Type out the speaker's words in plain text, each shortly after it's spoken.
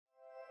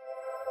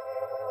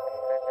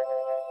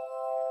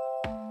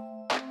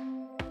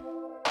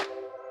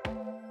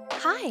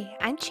Hi,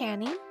 I'm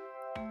Channing,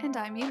 And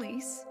I'm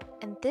Elise.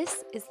 and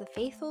this is the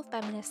Faithful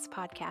Feminists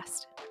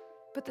Podcast.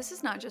 But this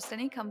is not just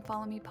any Come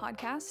Follow Me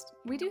podcast.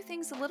 We do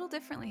things a little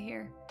differently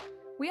here.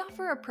 We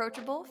offer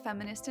approachable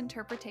feminist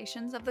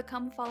interpretations of the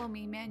Come Follow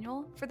Me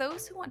manual for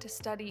those who want to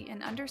study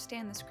and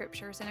understand the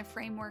scriptures in a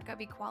framework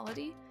of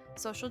equality,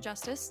 social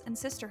justice, and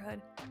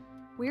sisterhood.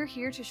 We're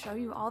here to show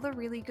you all the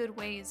really good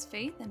ways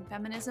faith and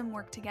feminism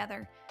work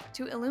together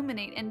to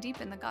illuminate and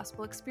deepen the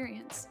gospel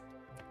experience.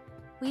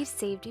 We've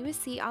saved you a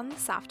seat on the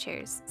soft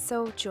chairs,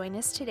 so join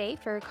us today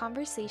for a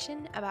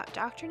conversation about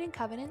Doctrine and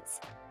Covenants,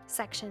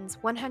 sections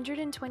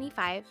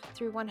 125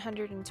 through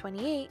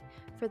 128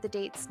 for the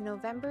dates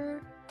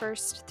November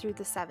 1st through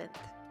the 7th.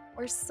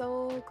 We're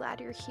so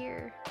glad you're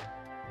here.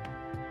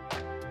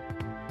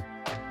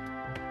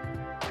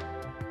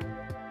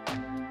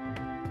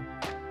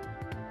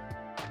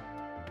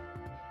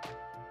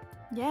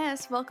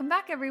 Yes, welcome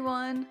back,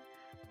 everyone.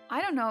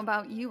 I don't know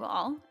about you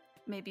all,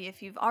 maybe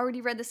if you've already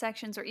read the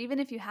sections or even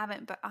if you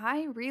haven't, but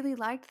I really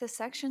liked the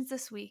sections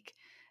this week.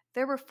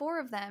 There were 4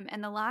 of them,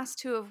 and the last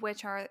 2 of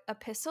which are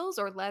epistles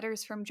or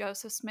letters from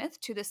Joseph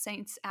Smith to the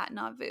saints at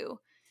Nauvoo.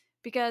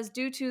 Because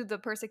due to the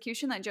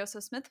persecution that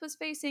Joseph Smith was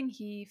facing,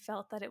 he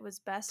felt that it was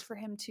best for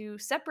him to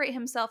separate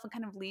himself and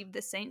kind of leave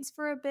the saints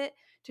for a bit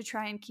to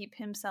try and keep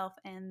himself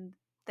and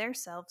their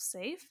selves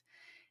safe.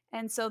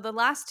 And so the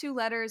last 2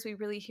 letters, we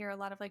really hear a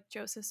lot of like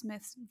Joseph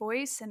Smith's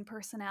voice and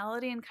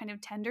personality and kind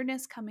of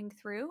tenderness coming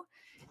through.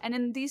 And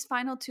in these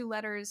final 2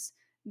 letters,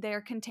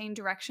 there contain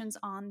directions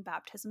on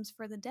baptisms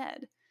for the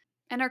dead.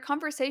 And our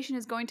conversation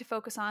is going to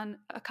focus on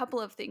a couple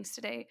of things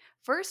today.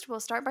 First, we'll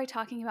start by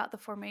talking about the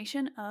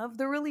formation of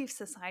the Relief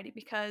Society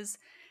because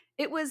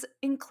it was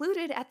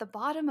included at the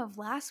bottom of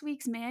last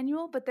week's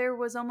manual, but there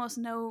was almost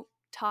no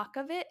talk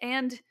of it.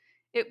 And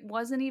it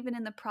wasn't even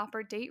in the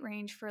proper date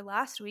range for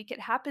last week. It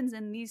happens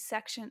in these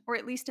sections, or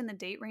at least in the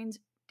date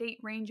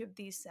range of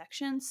these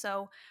sections.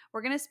 So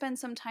we're going to spend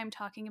some time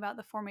talking about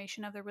the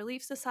formation of the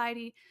Relief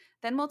Society.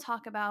 Then we'll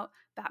talk about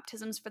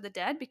baptisms for the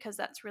dead because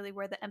that's really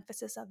where the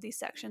emphasis of these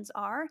sections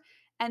are.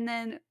 And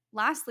then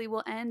lastly,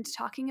 we'll end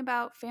talking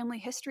about family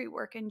history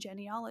work and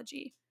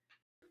genealogy.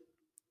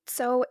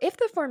 So, if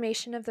the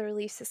formation of the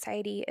Relief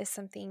Society is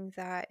something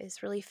that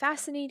is really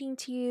fascinating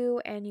to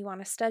you and you want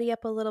to study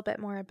up a little bit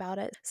more about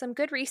it, some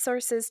good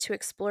resources to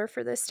explore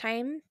for this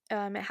time.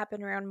 It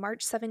happened around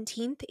March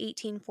 17th,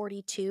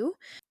 1842.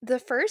 The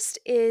first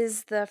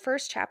is the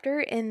first chapter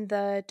in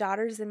the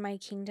Daughters in My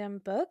Kingdom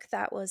book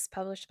that was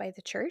published by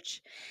the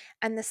church.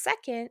 And the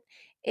second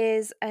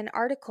is an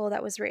article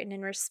that was written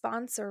in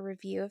response or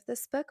review of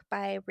this book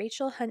by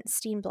Rachel Hunt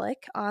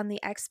Steenblick on the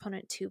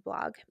Exponent 2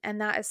 blog. And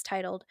that is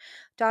titled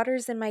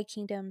Daughters in My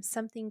Kingdom,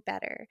 Something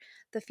Better,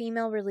 the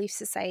Female Relief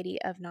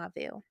Society of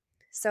Nauvoo.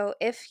 So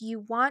if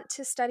you want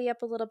to study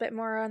up a little bit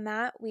more on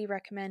that, we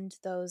recommend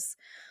those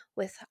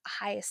with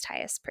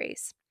highest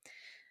praise.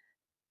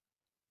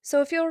 So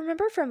if you'll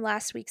remember from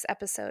last week's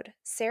episode,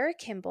 Sarah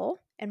Kimball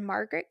and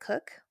Margaret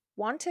Cook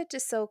wanted to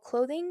sew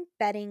clothing,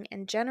 bedding,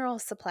 and general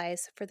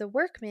supplies for the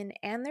workmen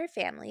and their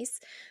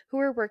families who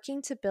were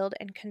working to build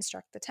and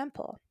construct the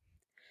temple.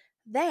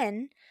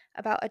 Then,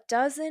 about a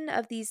dozen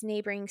of these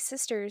neighboring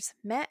sisters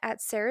met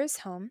at Sarah's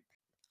home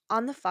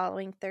on the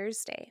following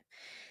Thursday.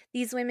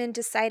 These women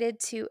decided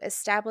to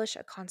establish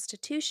a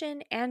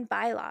constitution and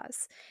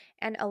bylaws,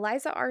 and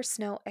Eliza R.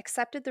 Snow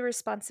accepted the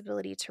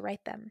responsibility to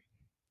write them.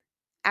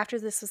 After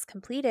this was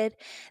completed,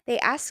 they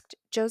asked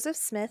Joseph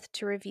Smith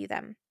to review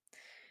them.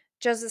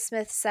 Joseph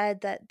Smith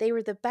said that they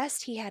were the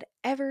best he had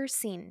ever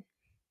seen.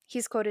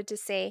 He's quoted to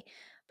say,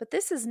 "But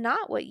this is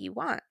not what you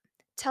want.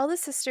 Tell the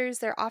sisters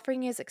their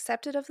offering is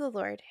accepted of the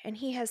Lord, and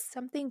he has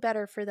something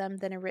better for them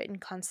than a written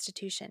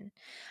constitution.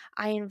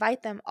 I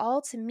invite them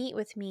all to meet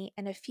with me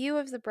and a few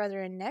of the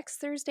brethren next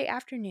Thursday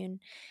afternoon,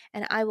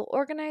 and I will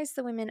organize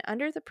the women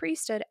under the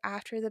priesthood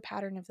after the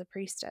pattern of the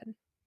priesthood."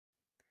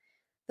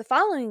 The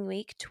following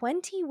week,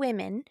 20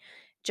 women,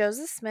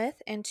 Joseph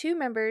Smith, and 2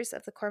 members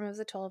of the Quorum of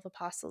the 12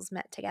 Apostles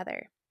met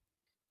together.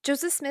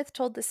 Joseph Smith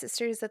told the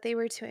sisters that they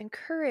were to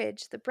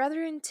encourage the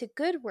brethren to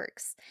good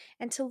works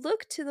and to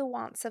look to the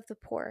wants of the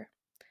poor,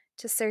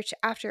 to search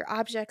after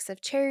objects of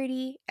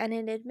charity and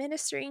in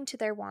administering to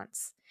their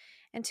wants,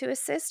 and to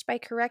assist by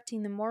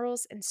correcting the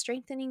morals and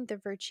strengthening the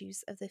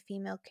virtues of the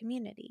female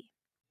community.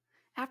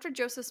 After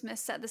Joseph Smith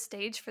set the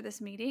stage for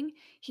this meeting,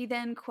 he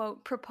then,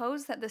 quote,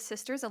 proposed that the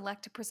sisters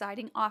elect a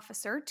presiding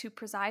officer to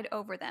preside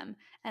over them,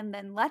 and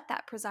then let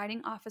that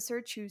presiding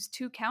officer choose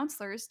 2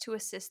 counselors to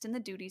assist in the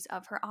duties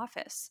of her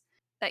office,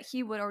 that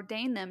he would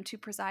ordain them to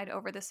preside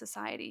over the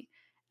society,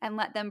 and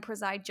let them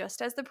preside just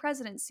as the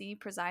presidency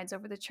presides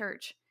over the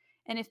church.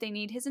 And if they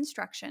need his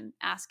instruction,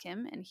 ask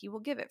him, and he will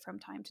give it from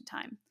time to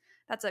time.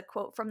 That's a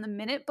quote from the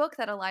minute book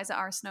that Eliza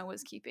R. Snow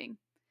was keeping.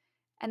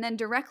 And then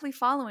directly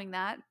following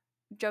that,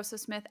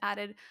 Joseph Smith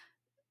added,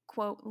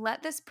 quote,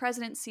 let this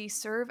presidency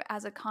serve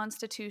as a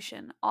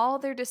constitution, all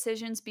their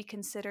decisions be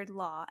considered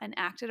law and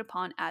acted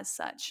upon as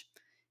such,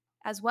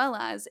 as well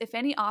as, if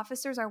any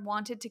officers are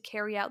wanted to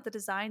carry out the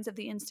designs of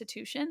the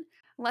institution,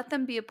 Let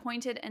them be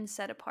appointed and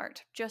set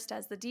apart, just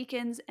as the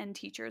deacons and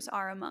teachers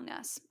are among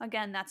us.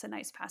 Again, that's a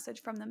nice passage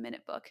from the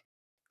Minute Book.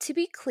 To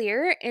be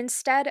clear,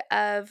 instead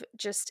of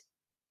just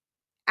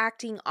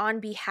acting on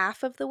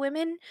behalf of the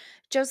women,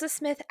 Joseph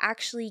Smith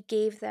actually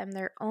gave them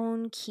their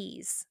own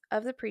keys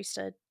of the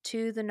priesthood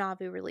to the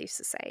Nauvoo Relief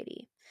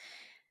Society.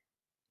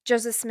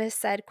 Joseph Smith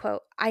said,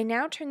 quote, "I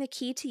now turn the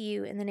key to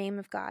you in the name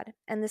of God,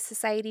 and the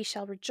society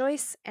shall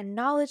rejoice, and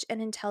knowledge and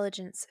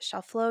intelligence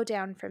shall flow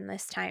down from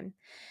this time.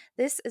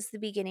 This is the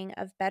beginning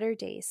of better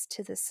days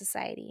to this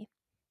society."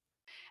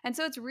 And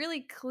so it's really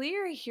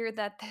clear here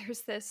that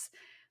there's this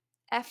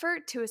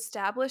effort to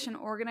establish and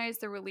organize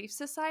the Relief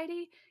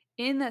Society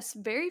in this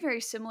very,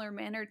 very similar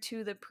manner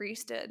to the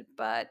priesthood.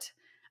 But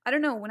I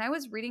don't know, when I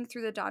was reading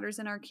through the Daughters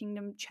in Our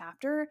Kingdom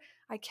chapter,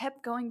 I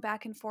kept going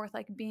back and forth,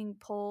 like being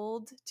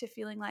pulled to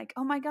feeling like,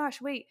 oh my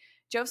gosh, wait,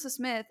 Joseph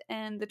Smith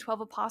and the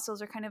 12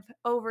 apostles are kind of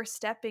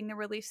overstepping the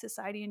Relief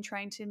Society and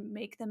trying to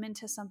make them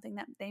into something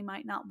that they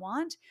might not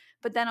want.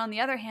 But then on the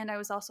other hand, I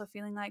was also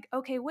feeling like,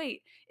 okay,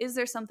 wait, is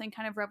there something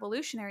kind of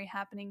revolutionary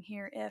happening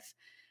here if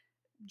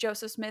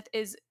Joseph Smith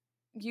is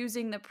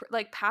using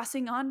like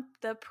passing on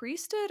the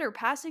priesthood or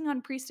passing on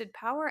priesthood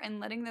power and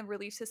letting the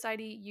Relief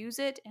Society use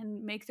it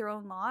and make their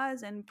own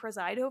laws and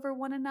preside over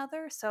one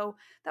another. So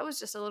that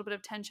was just a little bit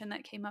of tension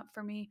that came up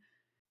for me.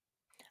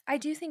 I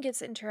do think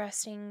it's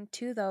interesting,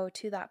 too, though,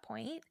 to that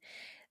point,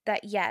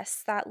 that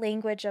yes, that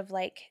language of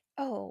like,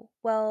 oh,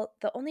 well,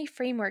 the only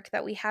framework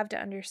that we have to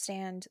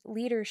understand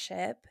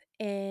leadership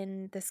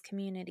in this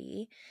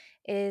community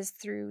is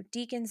through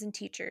deacons and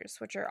teachers,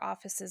 which are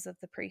offices of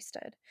the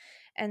priesthood.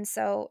 And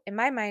so in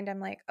my mind,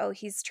 I'm like, oh,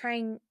 he's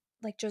trying,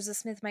 like Joseph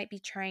Smith might be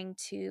trying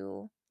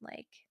to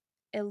like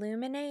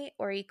illuminate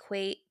or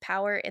equate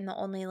power in the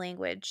only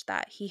language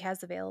that he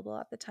has available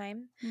at the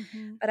time.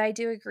 Hmm. But I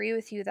do agree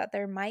with you that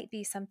there might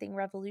be something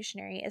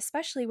revolutionary,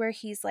 especially where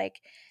he's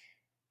like,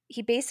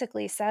 he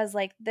basically says,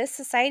 like, this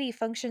society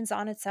functions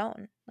on its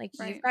own. Like,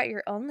 you've Right. got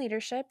your own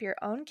leadership, your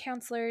own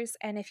counselors,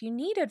 and if you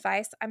need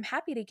advice, I'm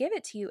happy to give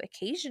it to you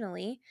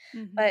occasionally,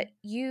 but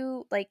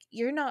Hmm.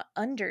 you're not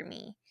under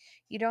me.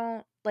 You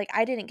don't like,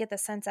 I didn't get the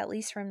sense, at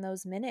least from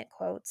those minute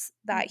quotes,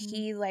 that Hmm.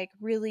 he, like,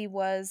 really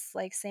was,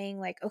 like, saying,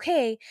 like,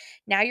 "Okay,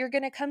 now you're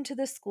gonna come to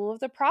the school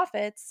of the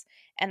prophets,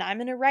 and I'm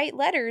gonna write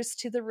letters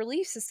to the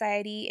Relief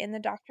Society in the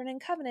Doctrine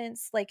and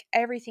Covenants," like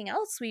everything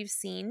else we've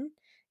seen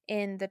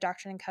in the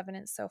Doctrine and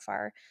Covenants so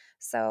far.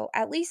 So,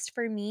 at least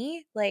for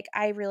me, like,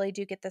 I really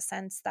do get the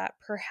sense that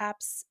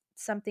perhaps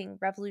something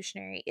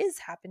revolutionary is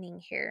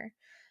happening here,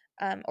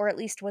 or at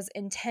least was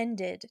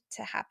intended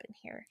to happen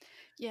here.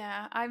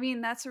 Yeah, I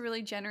mean, that's a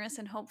really generous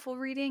and hopeful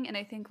reading. And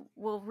I think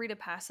we'll read a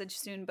passage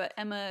soon, but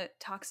Emma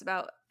talks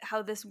about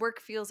how this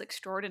work feels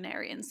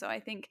extraordinary. And so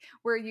I think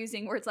we're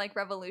using words like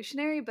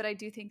revolutionary, but I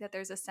do think that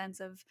there's a sense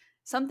of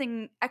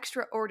something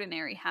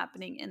extraordinary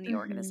happening in the Mhm.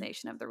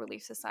 organization of the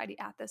Relief Society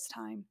at this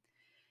time.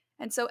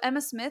 And so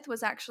Emma Smith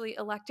was actually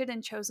elected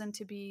and chosen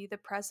to be the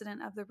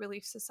president of the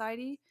Relief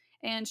Society.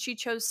 And she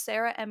chose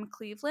Sarah M.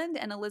 Cleveland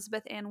and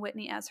Elizabeth Ann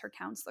Whitney as her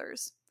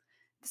counselors.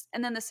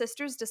 And then the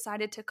sisters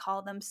decided to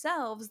call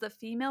themselves the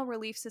Female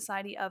Relief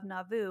Society of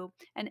Nauvoo,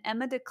 and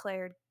Emma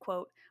declared,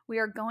 quote, "We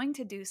are going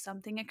to do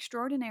something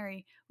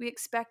extraordinary. We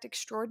expect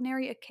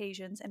extraordinary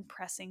occasions and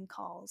pressing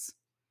calls."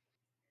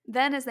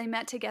 Then, as they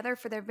met together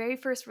for their very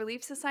first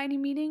Relief Society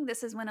meeting,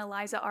 this is when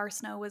Eliza R.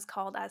 Snow was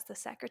called as the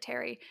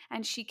secretary,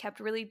 and she kept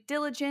really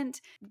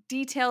diligent,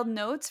 detailed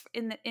notes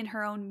in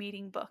her own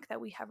meeting book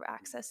that we have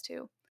access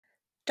to.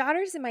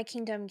 Daughters in My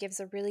Kingdom gives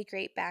a really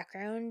great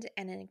background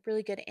and a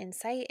really good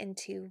insight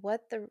into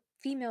what the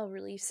Female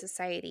Relief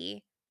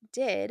Society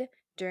did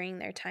during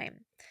their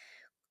time.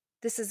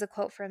 This is a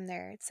quote from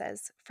there. It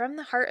says, "From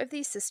the heart of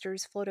these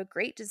sisters flowed a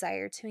great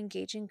desire to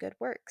engage in good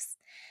works.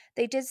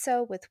 They did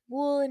so with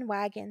wool and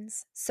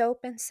wagons,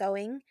 soap and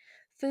sewing,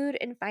 food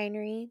and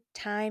finery,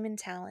 time and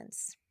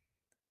talents.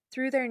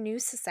 Through their new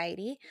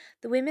society,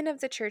 the women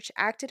of the church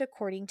acted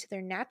according to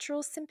their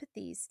natural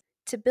sympathies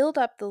to build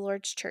up the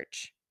Lord's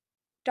church."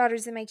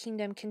 Daughters in My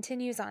Kingdom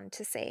continues on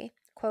to say,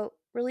 quote,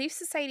 "Relief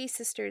Society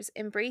sisters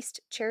embraced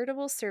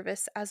charitable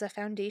service as a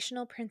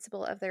foundational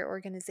principle of their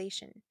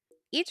organization.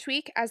 Each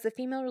week, as the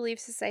Female Relief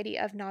Society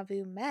of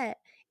Nauvoo met,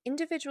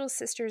 individual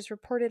sisters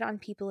reported on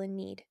people in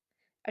need.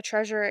 A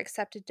treasurer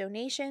accepted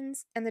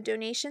donations, and the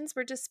donations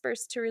were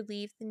dispersed to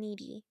relieve the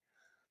needy.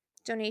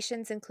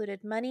 Donations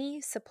included money,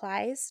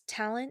 supplies,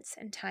 talents,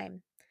 and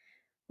time.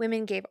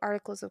 Women gave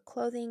articles of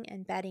clothing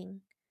and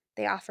bedding.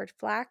 They offered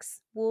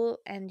flax, wool,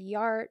 and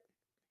yarn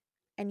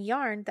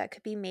that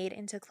could be made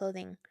into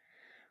clothing.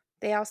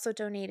 They also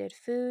donated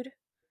food,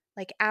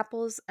 like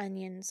apples,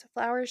 onions,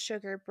 flour,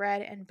 sugar,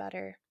 bread, and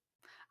butter."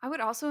 I would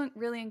also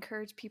really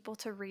encourage people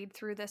to read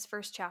through this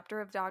first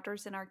chapter of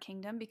Daughters in Our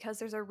Kingdom because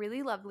there's a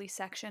really lovely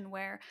section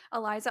where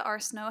Eliza R.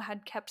 Snow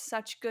had kept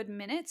such good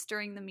minutes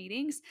during the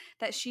meetings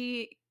that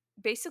she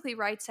basically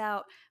writes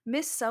out,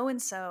 Miss So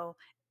and so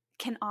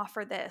can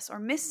offer this, or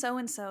Miss So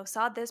and so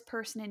saw this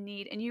person in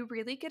need. And you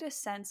really get a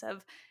sense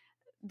of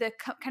the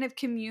kind of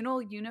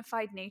communal,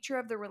 unified nature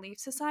of the Relief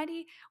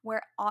Society,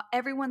 where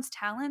everyone's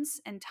talents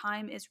and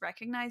time is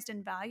recognized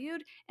and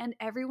valued, and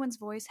everyone's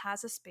voice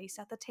has a space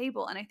at the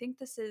table. And I think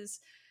this is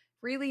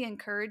really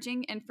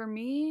encouraging. And for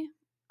me,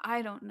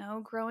 I don't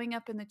know, growing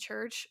up in the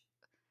church,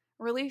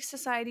 Relief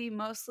Society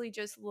mostly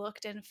just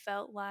looked and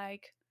felt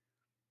like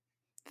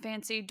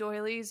fancy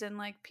doilies and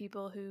like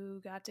people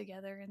who got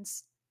together and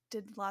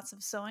did lots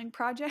of sewing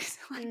projects.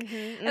 Like,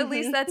 Mhm, at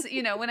least mhm. that's,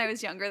 when I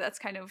was younger, that's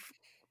kind of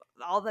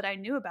all that I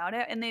knew about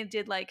it. And they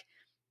did like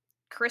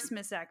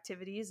Christmas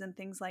activities and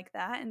things like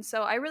that. And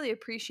so I really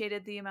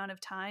appreciated the amount of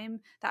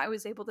time that I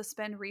was able to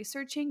spend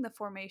researching the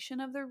formation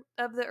of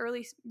the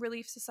early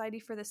Relief Society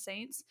for the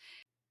Saints.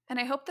 And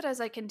I hope that as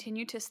I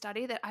continue to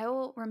study that I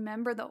will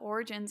remember the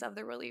origins of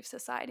the Relief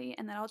Society,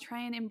 and that I'll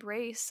try and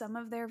embrace some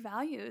of their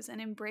values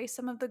and embrace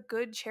some of the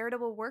good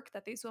charitable work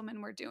that these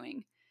women were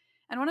doing.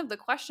 And one of the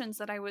questions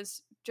that I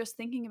was just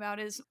thinking about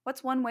is,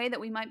 what's one way that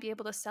we might be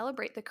able to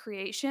celebrate the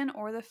creation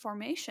or the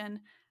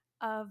formation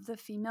of the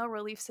Female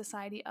Relief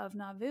Society of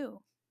Nauvoo?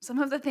 Some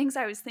of the things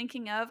I was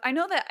thinking of, I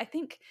know that I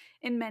think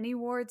in many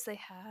wards they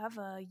have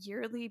a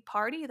yearly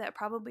party that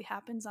probably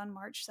happens on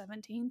March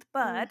 17th,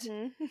 but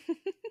Mhm.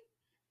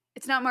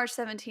 it's not March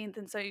 17th,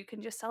 and so you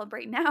can just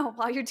celebrate now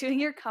while you're doing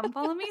your Come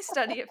Follow Me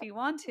study if you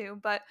want to.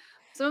 But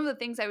some of the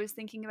things I was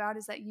thinking about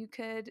is that you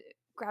could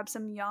grab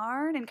some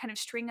yarn and kind of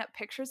string up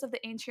pictures of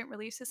the ancient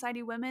Relief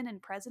Society women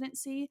and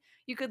presidency.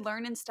 You could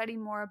learn and study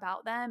more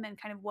about them and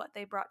kind of what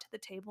they brought to the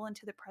table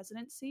into the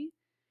presidency.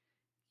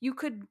 You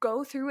could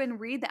go through and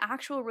read the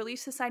actual Relief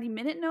Society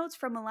minute notes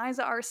from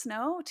Eliza R.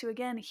 Snow to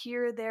again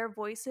hear their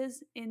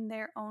voices in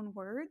their own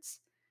words.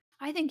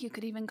 I think you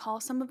could even call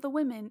some of the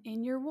women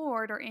in your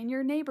ward or in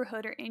your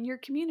neighborhood or in your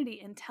community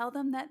and tell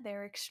them that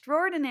they're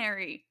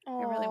extraordinary.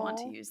 I really want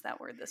to Oh, use that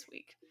word this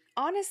week.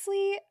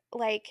 honestly,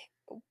 like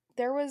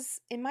there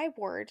was in my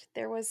ward,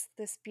 there was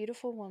this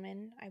beautiful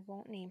woman. I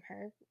won't name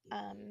her,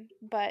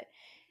 but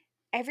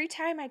every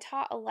time I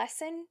taught a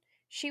lesson,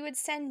 she would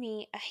send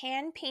me a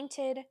hand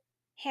painted,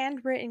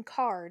 handwritten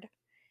card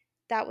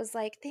that was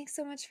like, "Thanks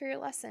so much for your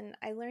lesson.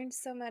 I learned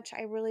so much.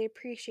 I really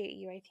appreciate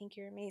you. I think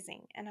you're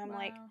amazing." And I'm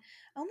like, Wow.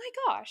 "Oh my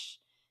gosh,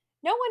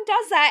 no one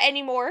does that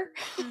anymore."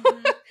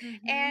 Mhm.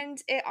 Mhm.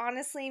 And it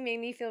honestly made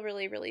me feel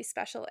really, really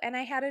special. And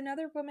I had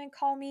another woman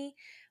call me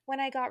when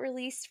I got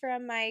released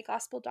from my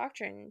gospel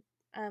doctrine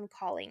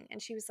calling.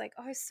 And she was like,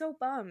 "Oh, I was so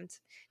bummed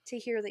to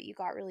hear that you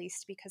got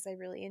released because I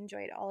really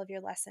enjoyed all of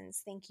your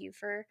lessons. Thank you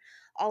for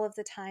all of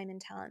the time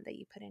and talent that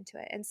you put into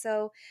it." And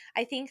so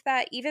I think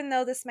that even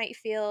though this might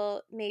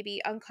feel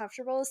maybe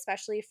uncomfortable,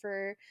 especially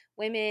for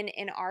women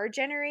in our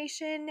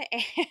generation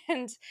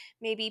and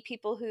maybe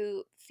people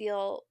who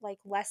feel like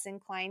less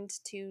inclined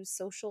to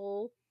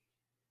social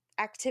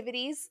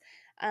activities,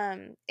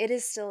 it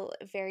is still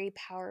a very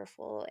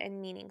powerful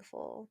and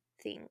meaningful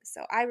thing.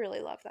 So I really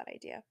love that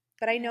idea.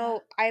 But I Yeah.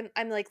 know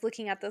I'm like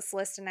looking at this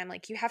list and I'm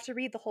like, you have to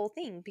read the whole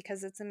thing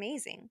because it's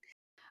amazing.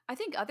 I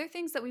think other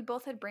things that we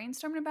both had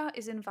brainstormed about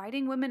is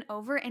inviting women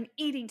over and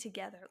eating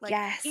together, like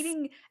Yes.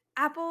 eating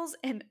apples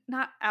and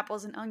not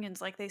apples and onions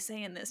like they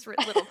say in this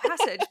little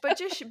passage, but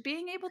just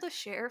being able to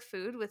share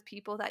food with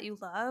people that you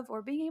love,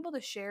 or being able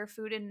to share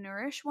food and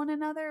nourish one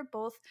another,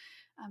 both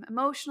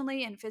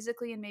emotionally and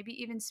physically and maybe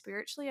even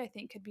spiritually, I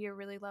think could be a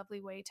really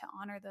lovely way to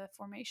honor the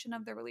formation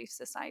of the Relief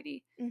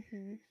Society.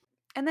 Mhm.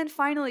 And then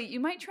finally, you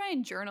might try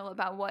and journal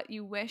about what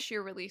you wish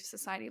your Relief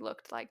Society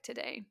looked like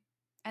today.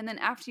 And then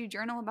after you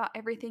journal about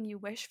everything you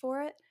wish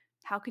for it,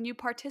 how can you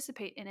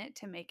participate in it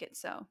to make it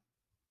so?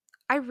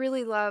 I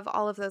really love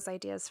all of those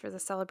ideas for the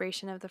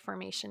celebration of the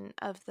formation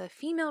of the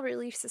Female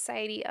Relief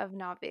Society of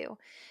Nauvoo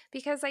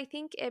because I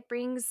think it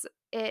brings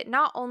it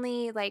not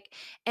only like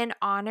an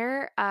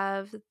honor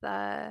of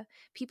the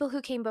people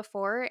who came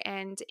before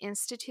and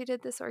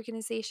instituted this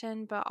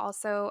organization, but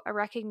also a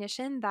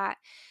recognition that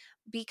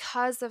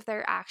because of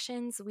their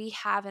actions, we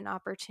have an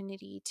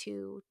opportunity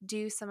to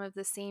do some of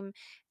the same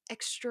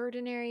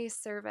extraordinary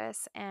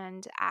service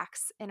and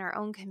acts in our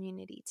own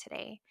community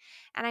today.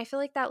 And I feel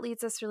like that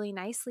leads us really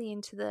nicely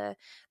into the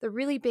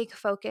really big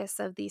focus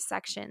of these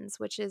sections,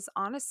 which is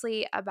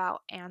honestly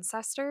about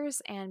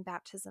ancestors and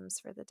baptisms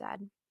for the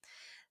dead.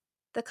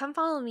 The Come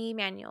Follow Me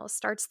manual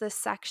starts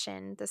this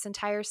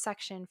entire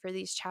section for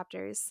these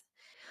chapters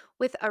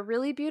with a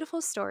really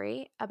beautiful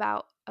story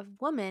about a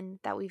woman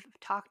that we've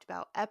talked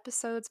about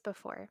episodes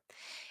before.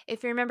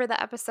 If you remember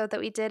the episode that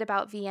we did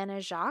about Vienna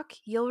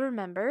Jaques, you'll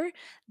remember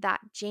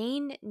that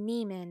Jane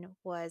Neyman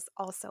was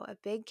also a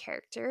big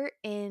character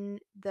in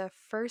the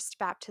first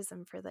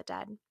baptism for the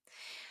dead.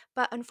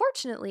 But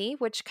unfortunately,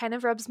 which kind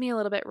of rubs me a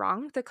little bit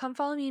wrong, the Come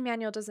Follow Me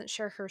manual doesn't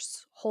share her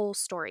whole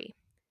story.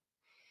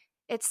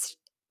 It's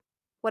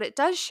what it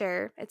does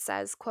share, it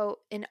says,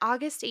 quote, "In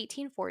August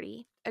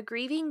 1840, a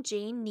grieving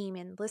Jane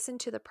Neyman listened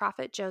to the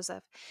prophet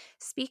Joseph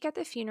speak at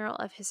the funeral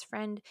of his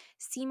friend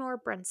Seymour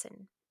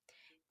Brunson.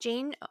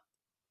 Jane,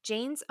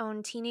 Jane's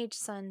own teenage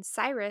son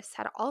Cyrus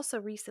had also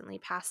recently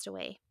passed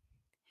away.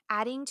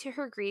 Adding to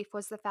her grief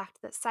was the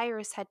fact that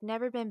Cyrus had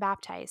never been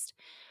baptized,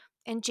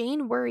 and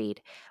Jane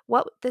worried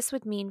what this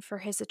would mean for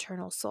his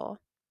eternal soul.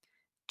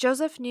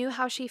 Joseph knew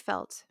how she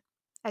felt,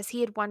 as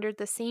he had wondered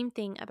the same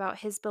thing about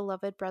his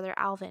beloved brother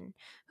Alvin,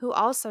 who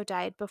also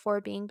died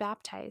before being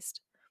baptized.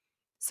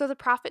 So the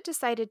prophet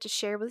decided to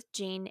share with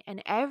Jane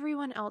and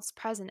everyone else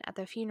present at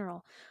the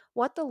funeral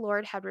what the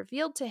Lord had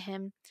revealed to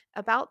him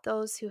about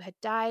those who had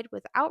died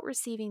without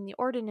receiving the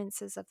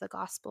ordinances of the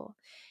gospel,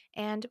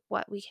 and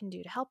what we can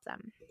do to help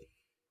them.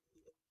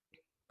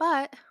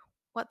 But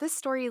what this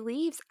story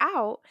leaves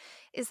out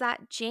is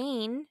that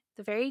Jane,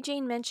 the very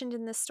Jane mentioned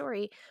in this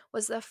story,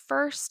 was the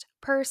first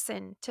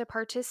person to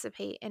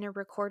participate in a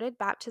recorded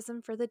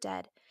baptism for the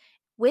dead,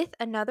 with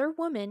another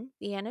woman,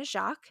 Vienna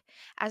Jaques,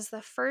 as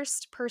the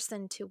first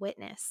person to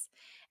witness.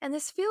 And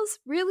this feels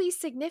really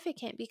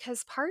significant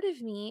because part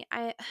of me,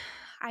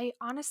 I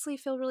honestly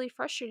feel really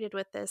frustrated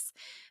with this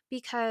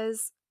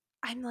because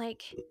I'm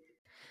like,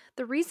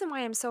 the reason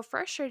why I'm so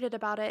frustrated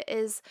about it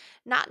is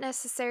not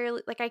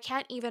necessarily like I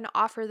can't even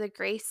offer the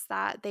grace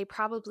that they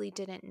probably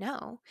didn't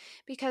know.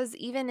 Because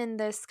even in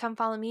this Come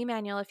Follow Me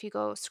manual, if you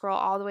go scroll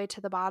all the way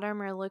to the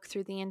bottom or look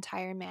through the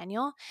entire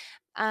manual,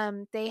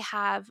 they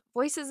have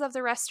Voices of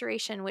the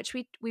Restoration, which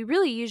we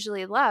really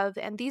usually love,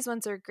 and these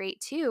ones are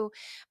great too.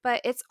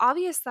 But it's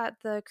obvious that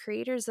the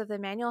creators of the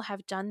manual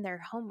have done their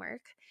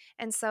homework.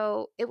 And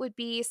so it would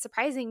be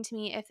surprising to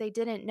me if they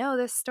didn't know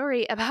this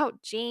story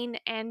about Jane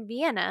and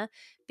Vienna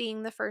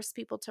being the first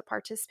people to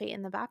participate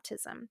in the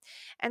baptism.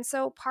 And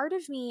so part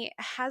of me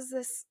has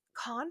this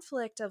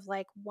conflict of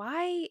like,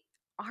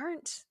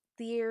 aren't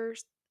their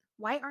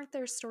why aren't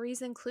their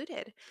stories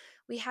included?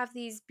 We have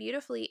these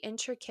beautifully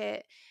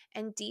intricate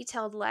and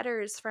detailed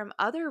letters from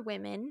other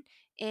women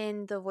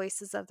in the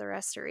Voices of the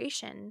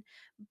Restoration,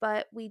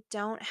 but we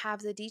don't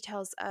have the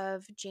details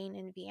of Jane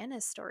and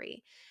Vienna's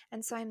story.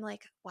 And so I'm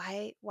like,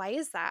 why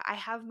is that? I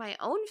have my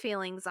own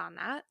feelings on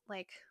that.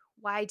 Like,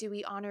 why do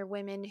we honor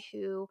women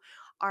who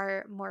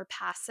are more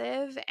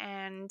passive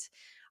and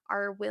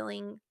are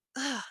willing?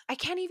 Ugh, I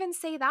can't even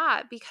say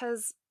that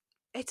because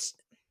it's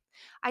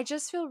I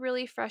just feel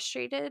really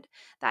frustrated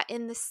that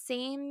in the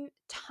same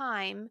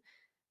time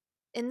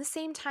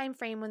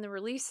frame when the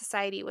Relief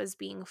Society was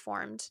being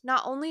formed,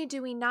 not only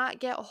do we not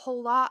get a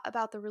whole lot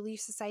about the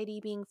Relief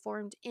Society being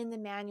formed in the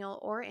manual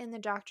or in the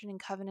Doctrine and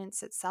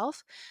Covenants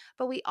itself,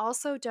 but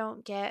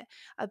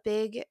a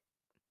big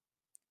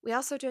we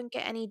also don't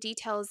get any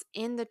details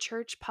in the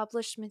church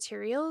published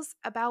materials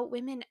about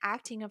women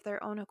acting of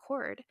their own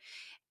accord,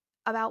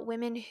 about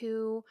women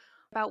who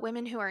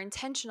are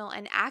intentional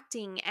and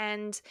acting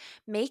and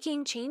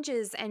making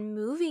changes and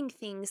moving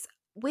things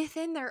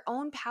within their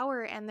own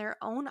power and their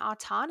own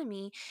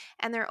autonomy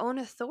and their own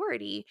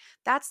authority.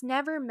 That's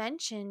never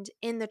mentioned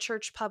in the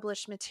church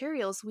published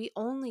materials. We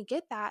only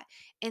get that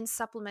in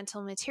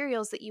supplemental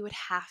materials that you would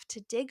have to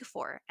dig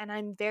for, and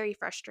I'm very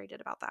frustrated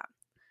about that.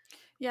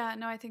 Yeah,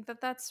 no, I think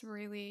that that's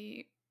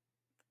really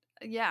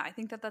yeah, I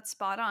think that that's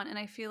spot on. And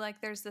I feel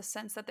like there's this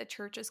sense that the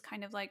church is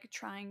kind of like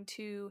trying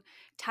to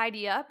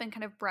tidy up and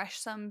kind of brush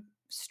some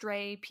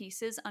stray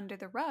pieces under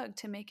the rug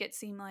to make it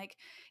seem like,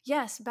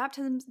 yes,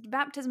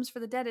 baptisms for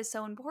the dead is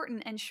so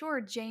important. And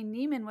sure, Jane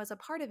Neyman was a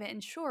part of it.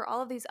 And sure,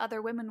 all of these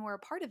other women were a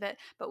part of it.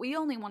 But we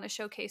only want to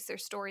showcase their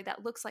story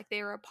that looks like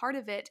they were a part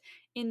of it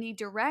in the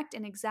direct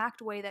and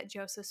exact way that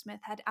Joseph Smith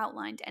had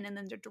outlined, and in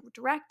the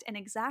direct and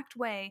exact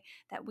way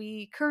that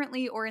we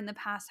currently or in the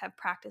past have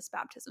practiced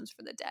baptisms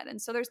for the dead.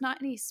 And so there's not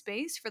any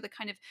space for the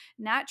kind of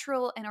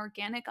natural and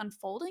organic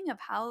unfolding of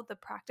how the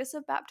practice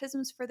of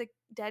baptisms for the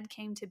dead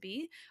came to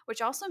be,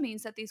 which also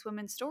means that these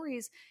women's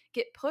stories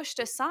get pushed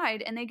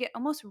aside and they get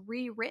almost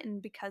rewritten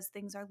because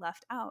things are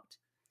left out.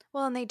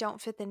 Well, and they don't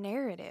fit the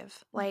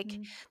narrative. Like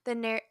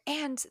Mm-hmm.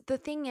 and the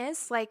thing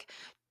is, like,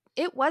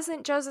 it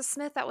wasn't Joseph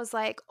Smith that was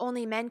like,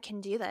 only men can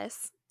do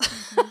this.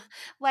 Mm-hmm.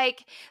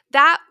 Like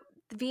that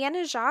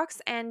Vienna Jacques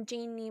and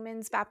Jane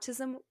Neiman's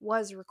baptism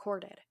was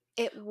recorded.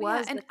 It Well, yeah,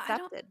 was and I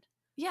don't. accepted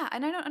Yeah,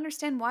 and I don't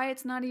understand why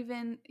it's not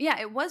even.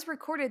 Yeah, it was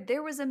recorded.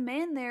 There was a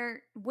man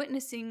there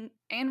witnessing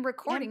and and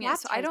recording it.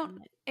 So I don't.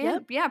 baptizing it. Yep.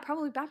 And yeah,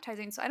 probably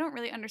baptizing. So I don't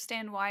really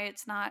understand why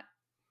it's not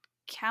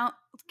count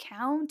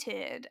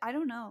counted. I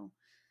don't know.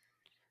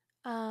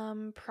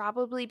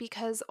 Probably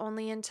because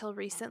only until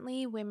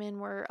recently women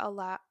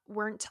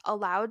weren't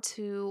allowed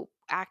to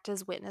act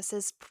as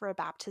witnesses for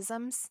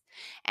baptisms,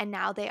 and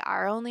now they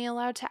are only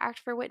allowed to act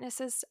for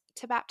witnesses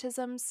to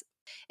baptisms.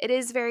 It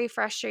is very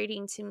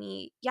frustrating to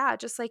me, yeah,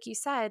 just like you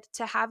said,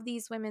 to have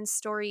these women's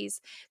stories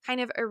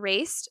kind of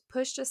erased,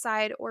 pushed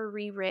aside, or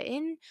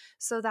rewritten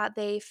so that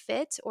they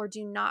fit or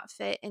do not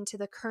fit into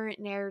the current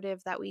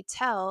narrative that we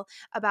tell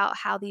about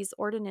how these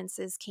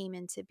ordinances came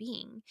into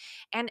being.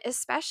 And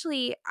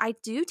especially, I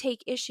do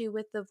take issue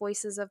with the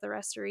Voices of the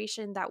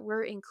Restoration that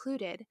were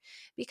included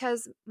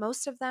because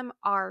most of them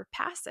are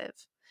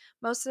passive.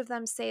 Most of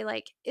them say,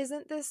 like,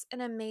 isn't this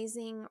an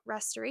amazing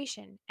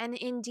restoration? And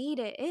indeed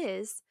it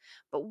is,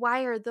 but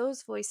why are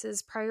those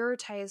voices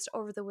prioritized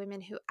over the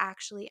women who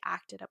actually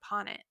acted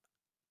upon it?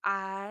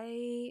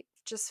 I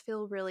just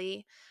feel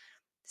really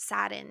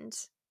saddened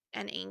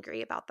and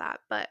angry about that.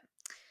 But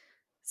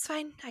It's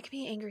fine. I can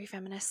be an angry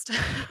feminist.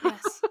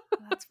 Yes,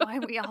 that's why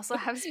we also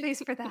have space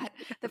for that.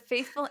 The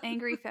Faithful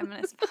Angry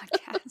Feminist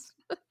podcast.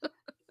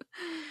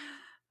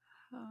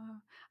 Uh,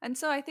 and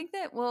so I think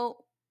that,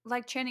 well,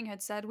 like Channing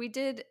had said, we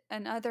did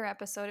another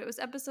episode. It was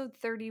episode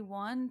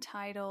 31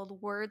 titled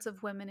Words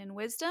of Women in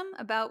Wisdom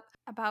about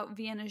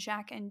Vienna,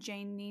 Jaques, and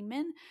Jane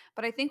Neyman.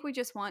 But I think we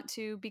just want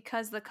to,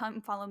 because the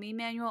Come Follow Me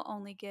manual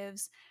only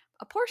gives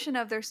a portion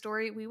of their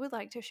story, we would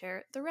like to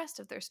share the rest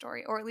of their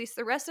story, or at least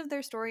the rest of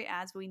their story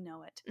as we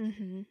know it.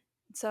 Mm-hmm.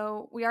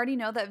 So we already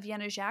know that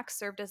Vienna Jaques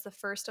served as the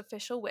first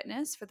official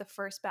witness for the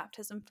first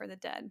baptism for the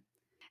dead.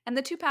 And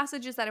the two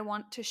passages that I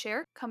want to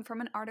share come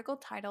from an article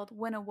titled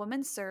When a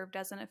Woman Served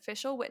as an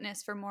Official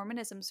Witness for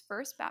Mormonism's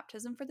First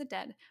Baptism for the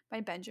Dead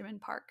by Benjamin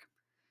Park.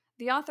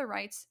 The author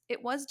writes,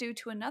 it was due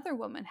to another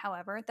woman,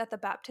 however, that the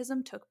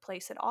baptism took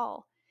place at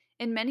all.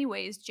 In many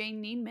ways,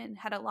 Jane Neyman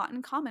had a lot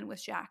in common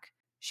with Jaques.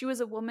 She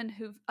was a woman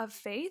of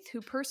faith who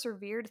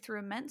persevered through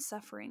immense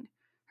suffering.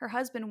 Her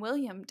husband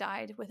William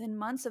died within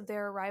months of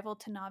their arrival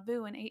to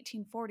Nauvoo in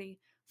 1840,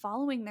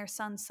 following their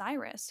son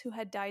Cyrus, who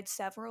had died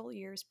several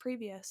years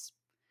previous.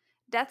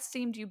 Death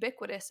seemed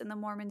ubiquitous in the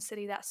Mormon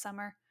city that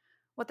summer.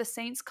 What the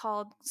saints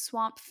called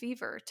swamp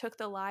fever took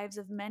the lives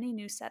of many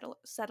new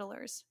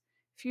settlers.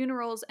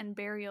 Funerals and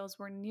burials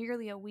were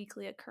nearly a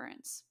weekly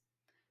occurrence.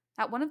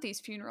 At one of these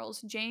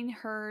funerals, Jane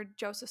heard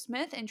Joseph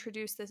Smith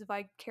introduce this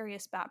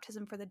vicarious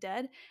baptism for the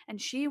dead,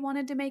 and she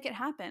wanted to make it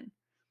happen.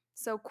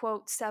 So,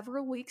 quote,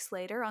 several weeks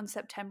later, on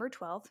September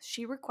 12th,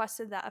 she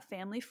requested that a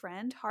family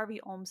friend, Harvey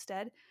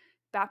Olmsted,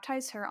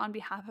 baptize her on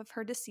behalf of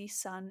her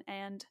deceased son,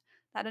 and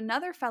that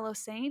another fellow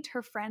saint,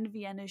 her friend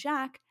Vienna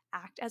Jaques,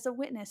 act as a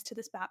witness to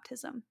this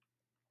baptism.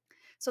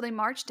 So they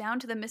marched down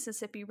to the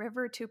Mississippi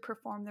River to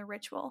perform the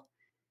ritual.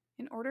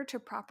 In order to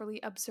properly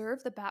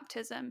observe the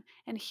baptism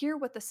and hear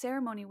what the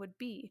ceremony would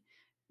be,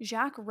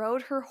 Jaques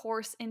rode her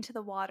horse into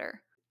the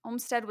water.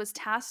 Olmsted was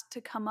tasked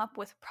to come up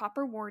with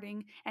proper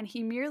wording, and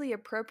he merely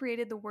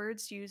appropriated the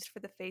words used for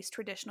the faith's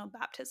traditional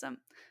baptism.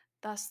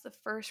 Thus, the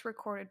first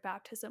recorded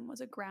baptism was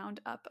a ground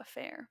up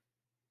affair.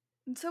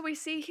 And so we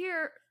see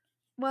here,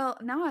 well,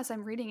 now as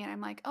I'm reading it,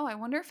 I'm like, oh, I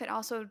wonder if it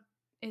also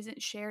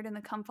isn't shared in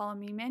the Come Follow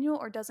Me manual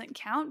or doesn't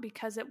count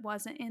because it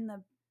wasn't in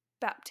the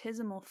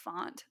baptismal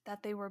font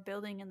that they were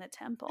building in the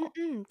temple.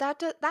 Mm-mm,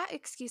 that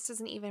excuse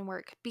doesn't even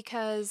work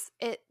because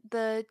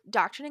the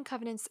Doctrine and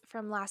Covenants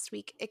from last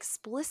week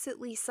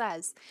explicitly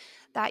says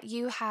that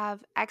you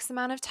have X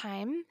amount of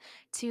time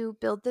to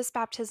build this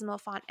baptismal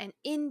font, and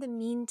in the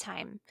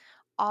meantime,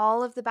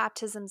 all of the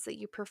baptisms that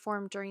you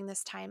perform during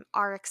this time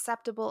are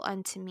acceptable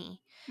unto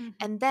me. And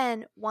Mm-hmm.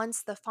 then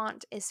once the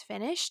font is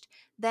finished,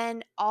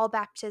 then all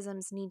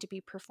baptisms need to be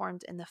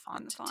performed in the In the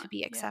font to font. be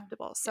Yeah.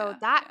 acceptable. So Yeah.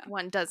 that Yeah.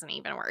 one doesn't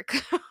even work.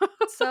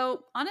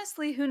 So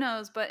honestly, who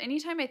knows? But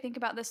anytime I think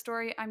about this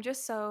story, I'm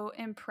just so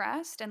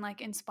impressed and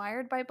like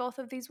inspired by both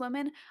of these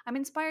women. I'm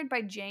inspired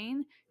by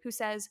Jane, who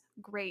says,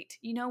 great,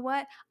 you know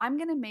what? I'm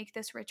going to make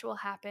this ritual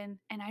happen,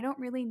 and I don't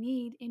really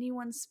need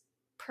anyone's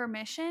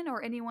permission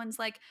or anyone's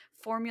like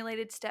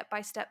formulated step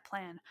by step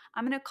plan.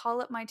 I'm going to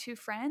call up my two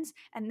friends,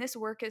 and this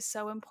work is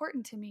so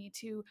important to me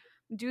to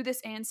do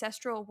this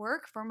ancestral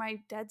work for my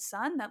dead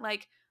son that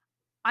like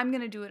I'm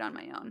going to do it on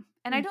my own.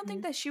 And I don't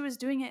think Mhm. that she was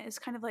doing it as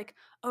kind of like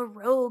a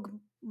rogue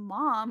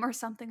mom or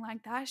something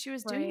like that. She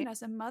was doing it Right.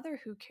 as a mother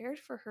who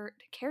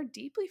cared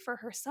deeply for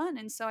her son.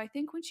 And so I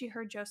think when she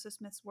heard Joseph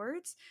Smith's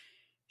words,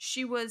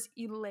 she was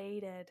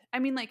elated. I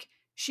mean, like,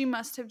 she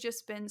must have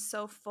just been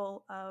so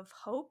full of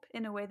hope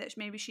in a way that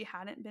maybe she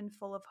hadn't been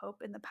full of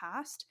hope in the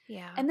past.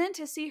 Yeah. And then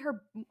to see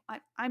her,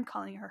 I'm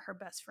calling her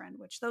best friend,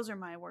 which those are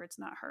my words,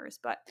 not hers.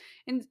 But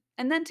and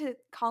then to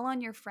call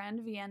on your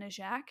friend Vienna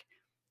Jaques,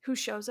 who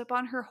shows up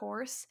on her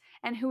horse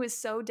and who is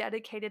so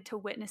dedicated to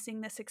witnessing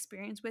this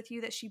experience with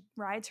you that she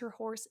rides her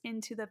horse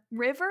into the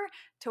river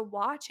to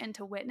watch and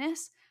to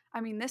witness. I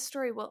mean, this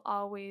story will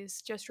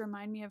always just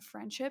remind me of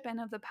friendship and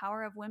of the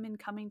power of women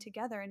coming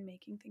together and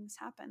making things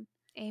happen.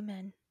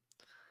 Amen.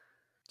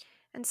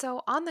 And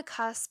so, on the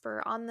cusp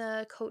or on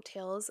the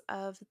coattails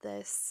of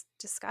this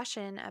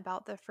discussion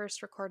about the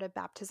first recorded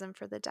baptism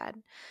for the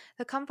dead,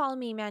 the Come Follow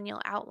Me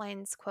manual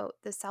outlines, quote,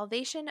 the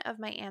salvation of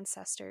my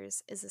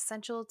ancestors is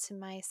essential to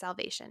my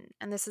salvation.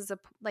 And this is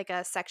like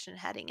a section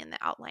heading in the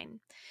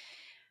outline.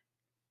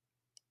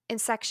 In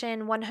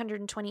section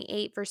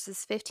 128,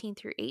 verses 15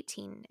 through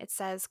 18, it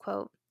says,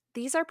 quote,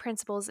 these are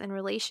principles in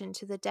relation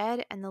to the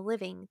dead and the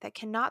living that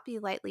cannot be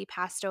lightly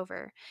passed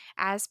over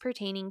as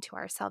pertaining to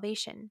our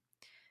salvation.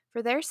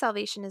 For their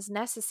salvation is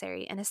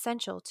necessary and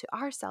essential to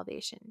our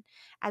salvation,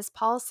 as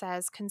Paul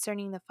says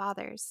concerning the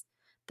fathers,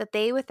 that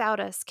they without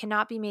us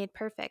cannot be made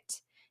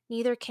perfect,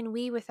 neither can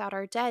we without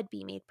our dead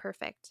be made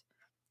perfect.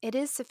 It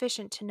is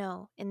sufficient to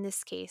know, in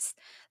this case,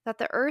 that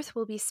the earth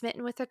will be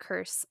smitten with a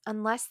curse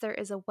unless there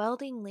is a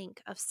welding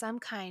link of some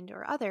kind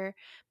or other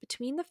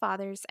between the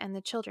fathers and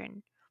the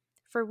children.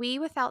 For we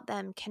without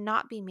them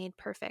cannot be made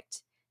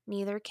perfect,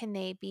 neither can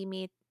they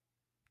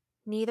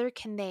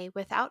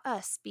without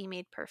us be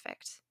made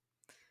perfect.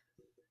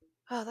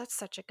 Oh, that's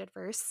such a good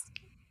verse.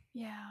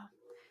 Yeah.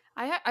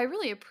 I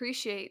really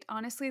appreciate,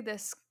 honestly,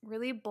 this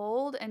really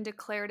bold and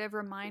declarative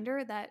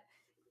reminder that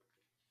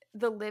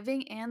the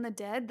living and the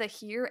dead, the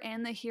here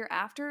and the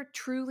hereafter,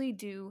 truly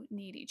do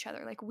need each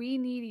other. Like, we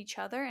need each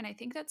other, and I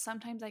think that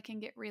sometimes I can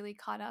get really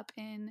caught up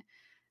in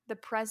the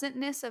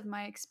presentness of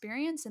my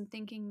experience and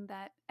thinking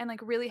that, and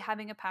like really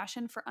having a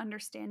passion for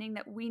understanding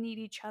that we need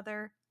each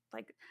other,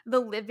 like the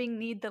living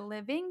need the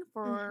living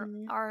for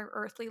Mhm. our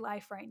earthly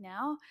life right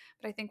now.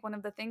 But I think one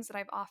of the things that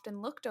I've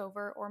often looked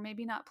over, or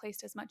maybe not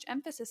placed as much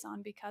emphasis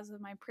on because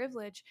of my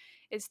privilege,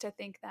 is to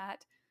think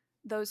that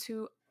those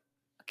who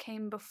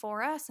came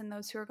before us and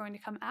those who are going to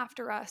come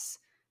after us,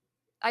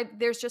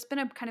 there's just been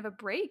a kind of a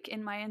break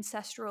in my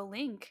ancestral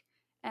link,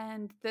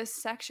 and this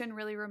section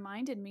really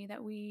reminded me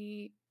that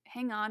we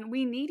hang on,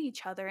 we need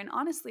each other. And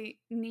honestly,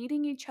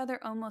 needing each other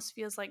almost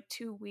feels like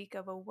too weak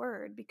of a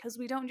word, because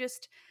we don't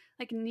just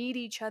like need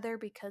each other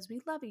because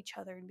we love each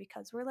other and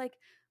because we're like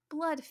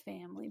blood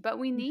family, but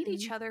we need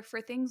each Mhm. other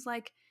for things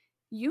like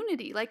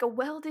unity, like a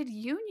welded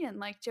union,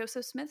 like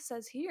Joseph Smith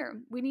says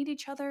here. We need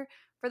each other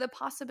for the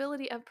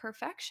possibility of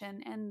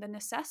perfection and the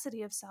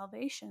necessity of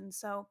salvation.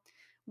 So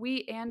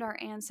we and our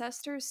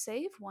ancestors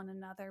save one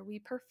another. We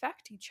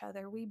perfect each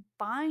other. We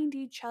bind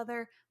each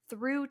other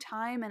through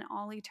time and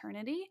all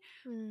eternity.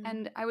 Mm.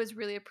 And I was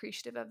really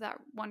appreciative of that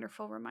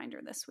wonderful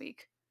reminder this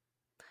week.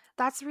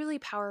 That's really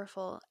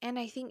powerful. And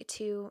I think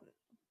too,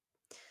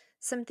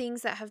 some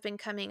things that have been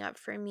coming up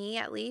for me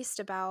at least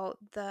about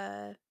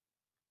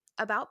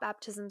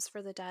baptisms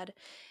for the dead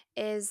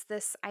is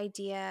this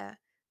idea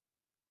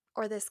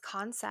or this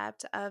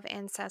concept of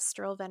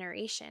ancestral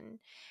veneration.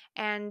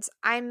 And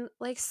I'm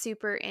like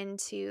super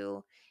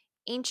into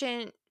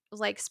ancient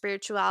like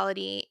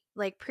spirituality,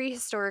 like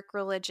prehistoric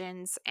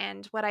religions.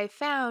 And what I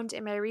found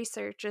in my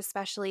research,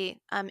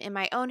 especially in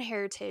my own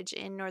heritage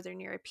in Northern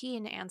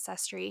European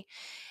ancestry,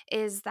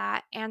 is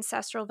that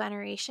ancestral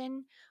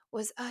veneration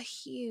was a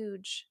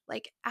huge,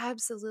 like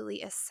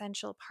absolutely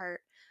essential part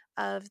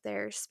of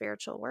their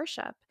spiritual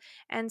worship.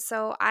 And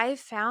so I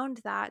found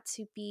that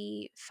to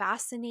be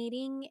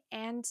fascinating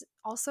and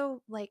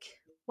also like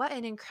what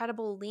an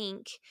incredible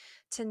link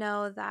to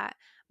know that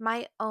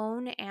my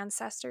own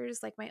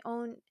ancestors, like my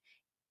own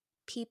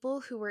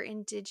people who were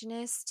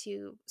indigenous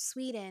to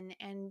Sweden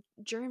and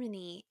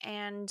Germany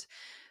and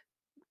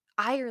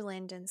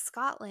Ireland and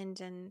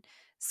Scotland and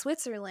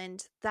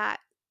Switzerland,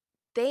 that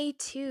they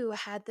too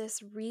had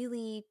this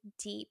really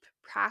deep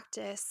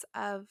practice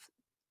of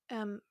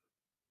um,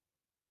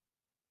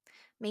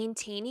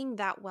 maintaining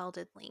that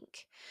welded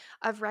link,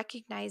 of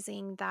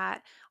recognizing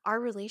that our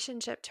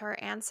relationship to our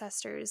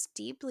ancestors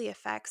deeply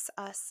affects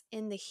us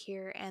in the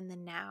here and the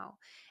now.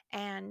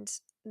 And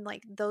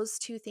like those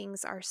two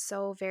things are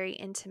so very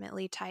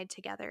intimately tied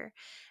together.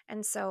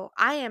 And so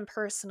I am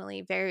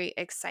personally very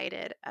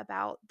excited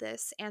about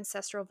this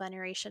ancestral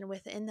veneration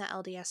within the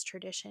LDS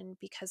tradition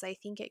because I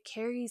think it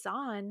carries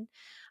on.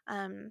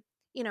 Um,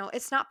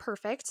 it's not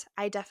perfect.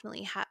 I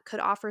definitely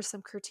could offer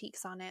some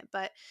critiques on it,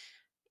 but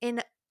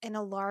in in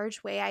a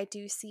large way, I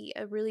do see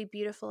a really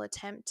beautiful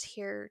attempt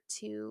here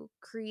to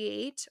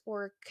create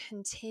or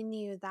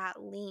continue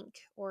that link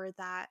or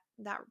that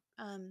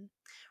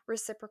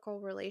reciprocal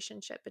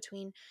relationship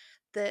between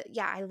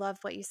I love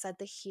what you said,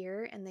 the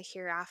here and the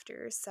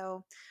hereafter.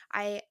 So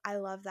I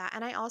love that,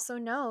 and I also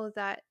know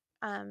that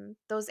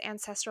those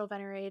ancestral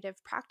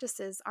venerative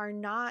practices are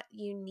not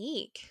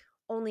unique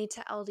only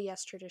to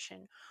LDS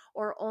tradition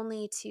or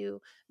only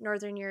to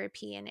Northern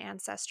European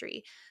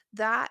ancestry.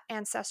 That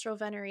ancestral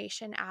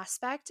veneration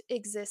aspect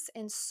exists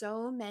in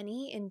so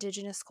many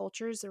indigenous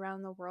cultures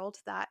around the world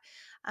that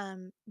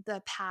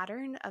the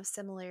pattern of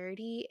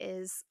similarity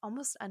is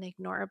almost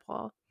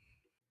unignorable.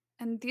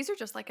 And these are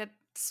just like a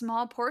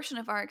small portion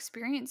of our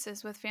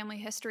experiences with family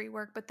history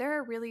work, but there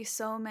are really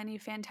so many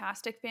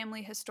fantastic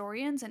family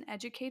historians and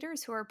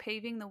educators who are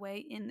paving the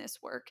way in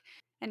this work.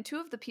 And two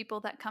of the people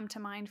that come to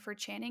mind for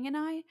Channing and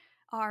I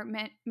are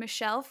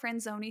Michelle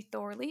Franzoni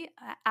Thorley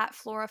at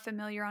Flora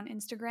Familiar on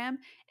Instagram,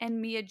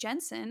 and Mia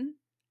Jensen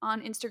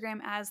on Instagram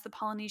as the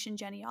Polynesian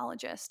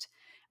genealogist.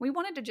 We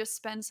wanted to just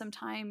spend some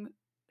time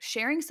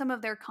sharing some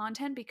of their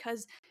content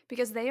because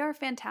they are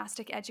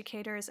fantastic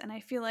educators, and I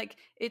feel like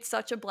it's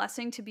such a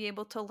blessing to be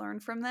able to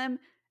learn from them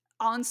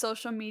on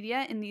social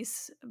media in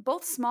these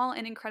both small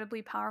and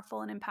incredibly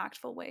powerful and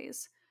impactful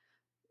ways.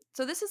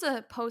 So this is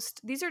a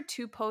post. These are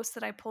two posts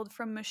that I pulled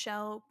from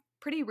Michelle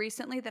pretty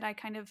recently that I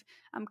kind of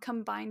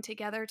combined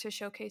together to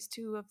showcase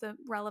two of the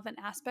relevant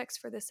aspects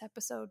for this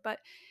episode. But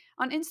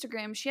on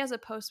Instagram, she has a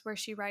post where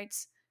she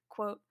writes,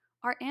 quote,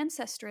 "Our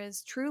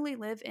ancestresses truly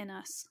live in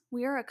us.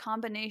 We are a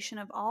combination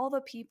of all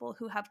the people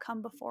who have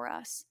come before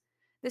us.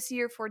 This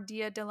year for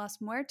Dia de los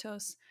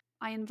Muertos,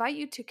 I invite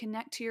you to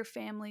connect to your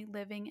family,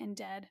 living and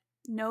dead.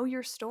 Know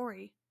your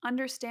story.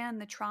 Understand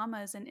the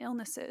traumas and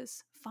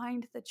illnesses.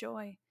 Find the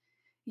joy.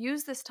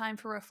 Use this time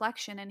for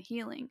reflection and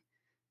healing.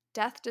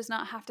 Death does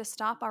not have to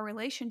stop our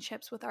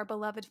relationships with our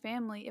beloved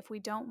family if we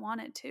don't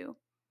want it to.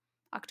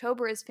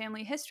 October is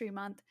Family History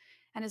Month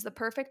and is the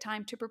perfect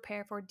time to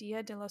prepare for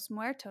Dia de los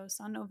Muertos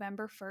on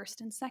November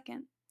 1st and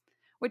 2nd.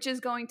 which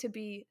is going to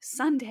be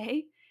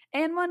Sunday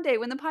and Monday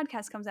when the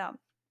podcast comes out.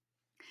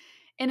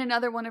 In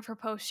another one of her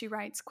posts, she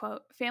writes,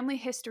 quote, "Family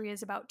history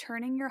is about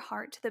turning your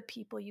heart to the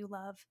people you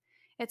love.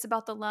 It's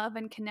about the love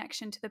and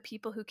connection to the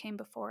people who came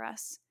before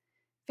us.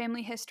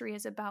 Family history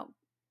is about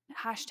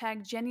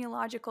hashtag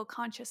genealogical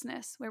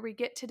consciousness, where we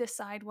get to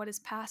decide what is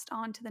passed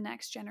on to the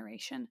next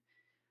generation.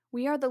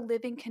 We are the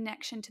living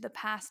connection to the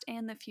past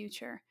and the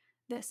future.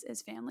 This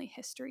is family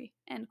history,"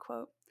 end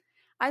quote.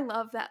 I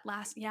love that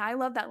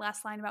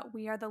last line about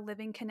we are the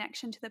living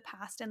connection to the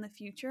past and the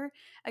future.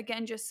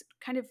 Again, just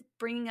kind of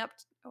bringing up,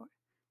 or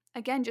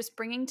again, just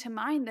bringing to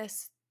mind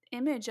this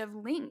image of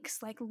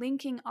links, like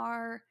linking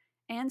our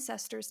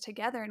ancestors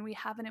together. And we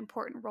have an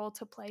important role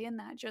to play in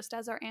that, just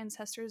as our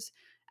ancestors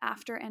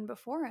after and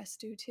before us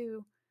do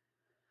too.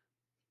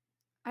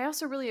 I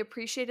also really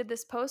appreciated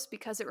this post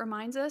because it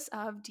reminds us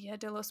of Dia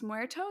de los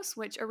Muertos,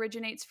 which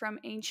originates from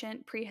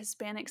ancient pre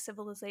Hispanic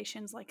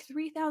civilizations like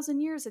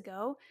 3,000 years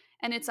ago,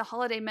 and it's a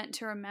holiday meant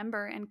to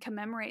remember and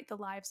commemorate the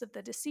lives of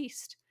the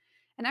deceased.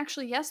 And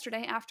actually,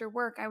 yesterday after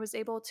work, I was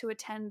able to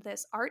attend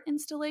this art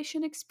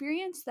installation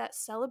experience that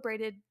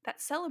celebrated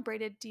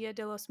Dia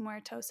de los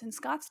Muertos in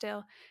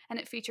Scottsdale, and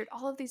it featured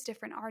all of these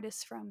different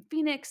artists from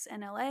Phoenix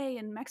and LA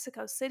and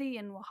Mexico City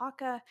and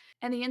Oaxaca,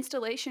 and the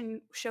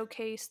installation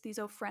showcased these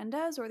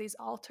ofrendas, or these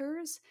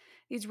altars,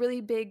 these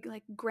really big,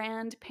 like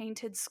grand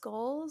painted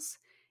skulls,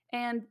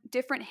 and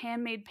different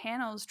handmade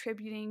panels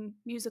tributing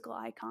musical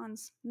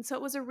icons. And so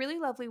it was a really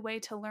lovely way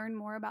to learn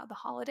more about the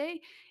holiday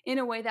in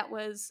a way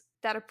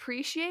that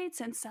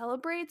appreciates and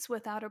celebrates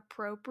without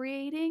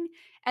appropriating.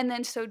 And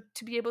then so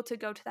to be able to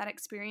go to that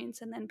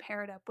experience and then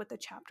pair it up with the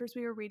chapters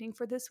we were reading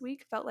for this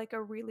week felt like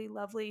a really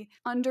lovely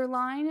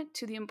underline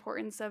to the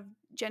importance of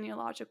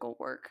genealogical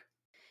work.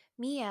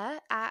 Mia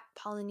at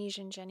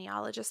Polynesian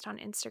Genealogist on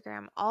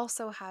Instagram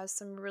also has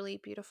some really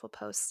beautiful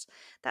posts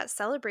that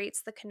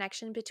celebrates the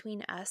connection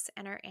between us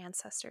and our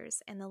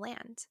ancestors and the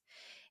land.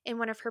 In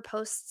one of her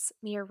posts,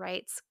 Mia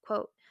writes,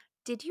 quote,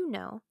 "Did you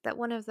know that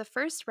one of the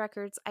first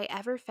records I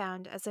ever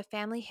found as a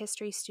family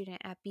history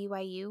student at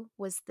BYU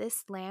was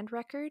this land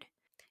record?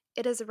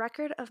 It is a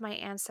record of my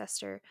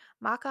ancestor,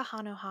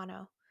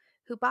 Makahanohano,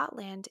 who bought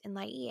land in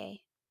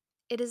Laie.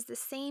 It is the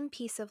same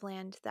piece of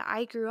land that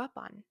I grew up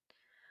on.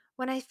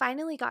 When I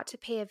finally got to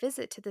pay a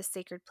visit to this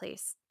sacred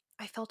place,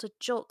 I felt a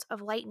jolt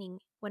of lightning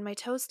when my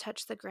toes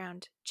touched the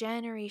ground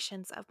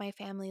generations of my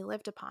family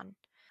lived upon.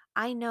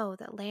 I know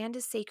that land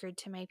is sacred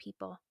to my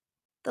people.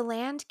 The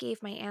land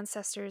gave my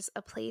ancestors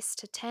a place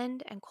to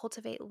tend and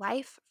cultivate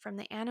life, from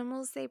the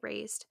animals they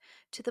raised,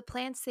 to the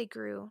plants they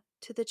grew,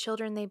 to the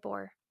children they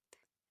bore.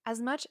 As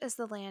much as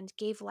the land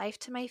gave life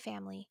to my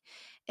family,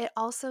 it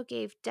also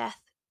gave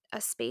death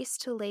a space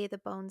to lay the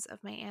bones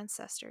of my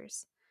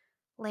ancestors.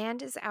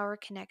 Land is our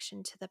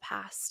connection to the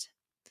past."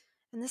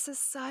 And this is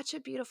such a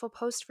beautiful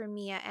post for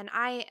Mia. And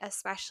I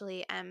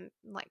especially am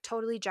like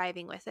totally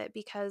jiving with it,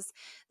 because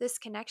this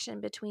connection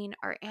between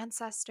our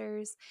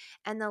ancestors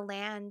and the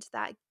land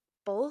that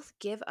both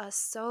give us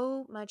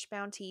so much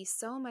bounty,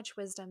 so much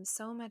wisdom,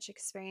 so much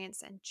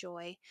experience and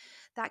joy.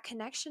 That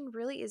connection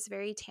really is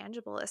very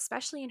tangible,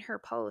 especially in her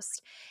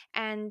post.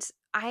 And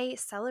I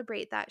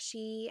celebrate that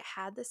she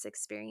had this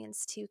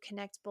experience to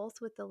connect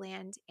both with the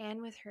land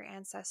and with her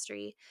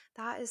ancestry.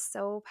 That is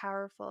so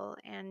powerful,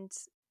 and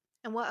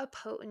what a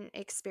potent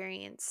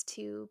experience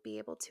to be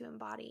able to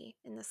embody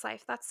in this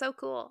life. That's so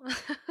cool.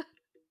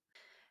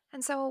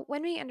 And so,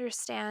 when we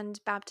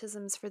understand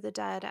baptisms for the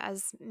dead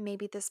as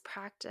maybe this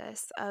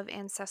practice of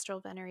ancestral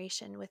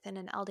veneration within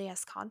an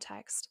LDS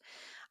context,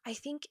 I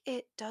think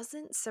it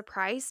doesn't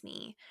surprise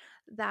me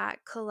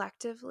that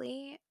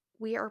collectively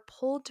we are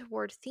pulled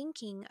toward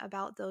thinking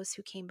about those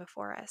who came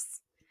before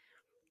us.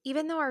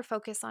 Even though our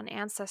focus on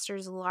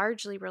ancestors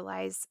largely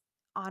relies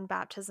on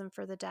baptism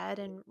for the dead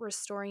and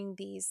restoring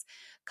these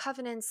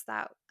covenants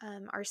that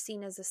are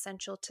seen as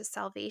essential to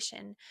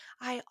salvation,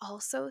 I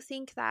also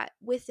think that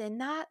within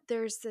that,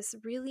 there's this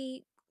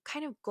really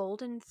kind of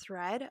golden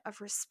thread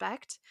of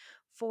respect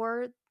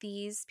for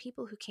these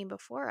people who came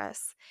before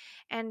us,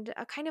 and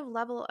a kind of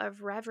level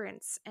of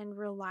reverence and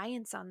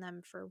reliance on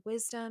them for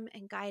wisdom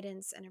and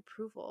guidance and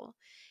approval.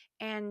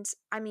 And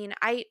I mean,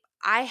 I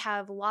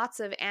have lots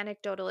of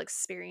anecdotal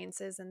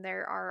experiences, and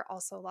there are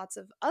also lots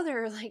of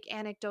other like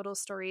anecdotal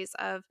stories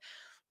of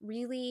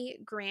really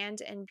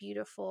grand and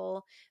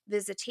beautiful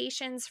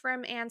visitations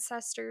from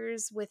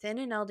ancestors within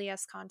an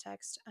LDS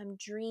context,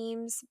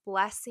 dreams,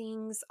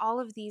 blessings, all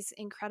of these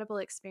incredible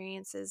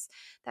experiences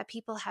that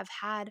people have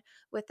had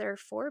with their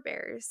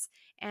forebears.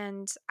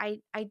 And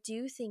I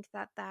do think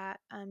that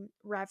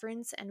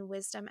reverence and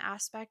wisdom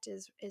aspect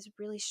is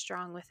really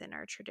strong within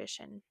our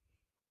tradition.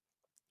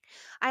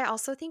 I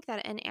also think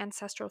that an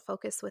ancestral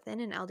focus within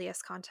an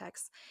LDS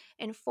context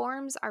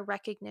informs our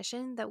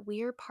recognition that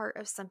we're part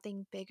of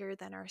something bigger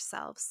than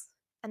ourselves,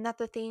 and that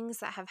the things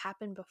that have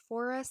happened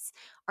before us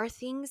are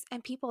things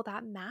and people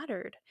that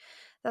mattered,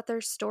 that their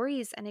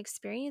stories and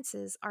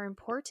experiences are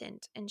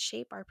important and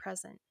shape our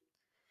present.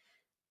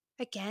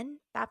 Again,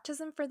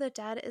 baptism for the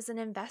dead is an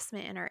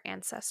investment in our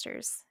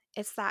ancestors.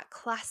 It's that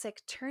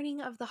classic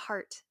turning of the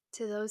heart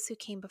to those who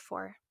came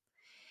before.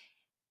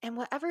 And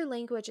whatever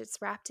language it's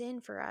wrapped in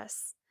for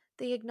us,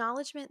 the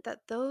acknowledgement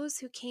that those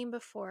who came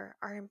before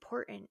are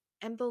important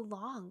and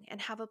belong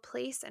and have a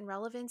place and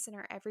relevance in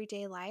our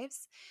everyday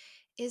lives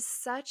is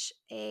such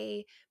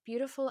a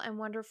beautiful and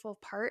wonderful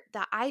part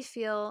that I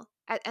feel,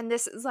 and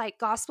this is like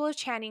gospel of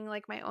chanting,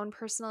 like my own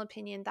personal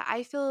opinion, that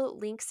I feel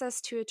links us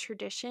to a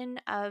tradition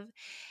of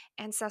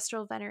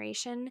ancestral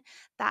veneration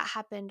that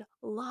happened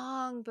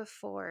long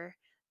before,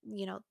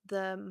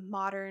 the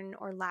modern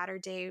or latter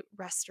day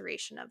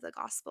restoration of the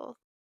gospel.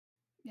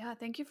 Yeah,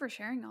 thank you for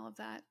sharing all of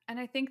that. And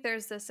I think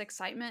there's this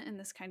excitement and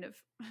this kind of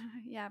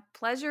yeah,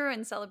 pleasure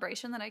and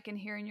celebration that I can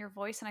hear in your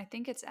voice, and I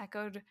think it's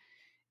echoed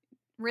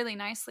really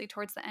nicely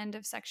towards the end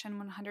of section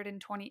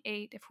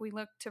 128. If we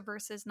look to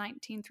verses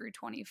 19 through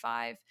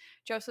 25,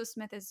 Joseph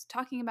Smith is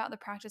talking about the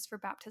practice for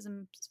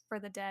baptism for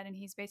the dead, and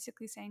he's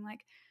basically saying,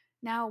 like,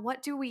 now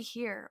what do we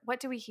hear?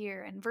 What do we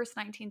hear? And verse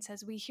 19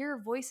 says, we hear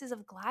voices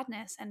of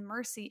gladness and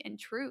mercy and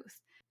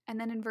truth. And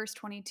then in verse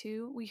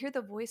 22, we hear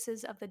the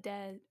voices of the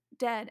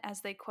dead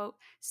as they, quote,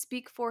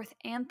 speak forth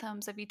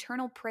anthems of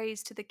eternal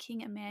praise to the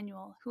King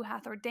Emmanuel, who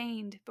hath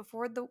ordained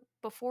before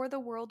the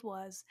world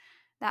was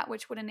that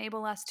which would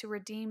enable us to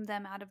redeem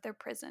them out of their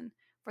prison,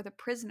 for the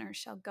prisoners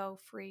shall go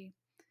free.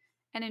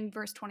 And in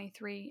verse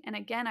 23, and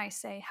again I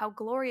say, how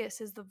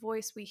glorious is the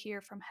voice we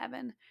hear from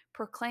heaven,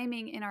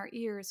 proclaiming in our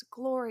ears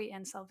glory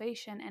and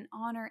salvation and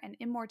honor and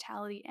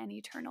immortality and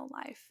eternal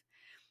life.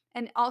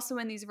 And also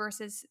in these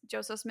verses,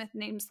 Joseph Smith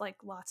names like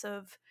lots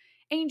of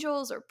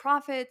angels or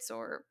prophets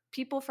or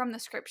people from the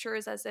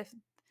scriptures as if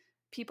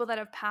people that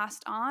have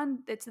passed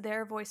on, it's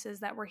their voices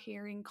that we're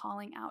hearing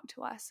calling out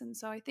to us. And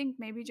so I think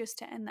maybe just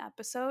to end the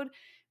episode,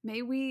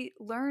 may we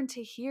learn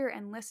to hear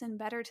and listen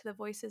better to the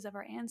voices of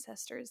our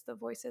ancestors, the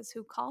voices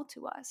who call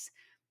to us,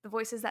 the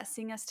voices that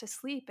sing us to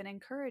sleep and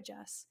encourage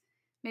us.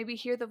 May we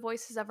hear the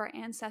voices of our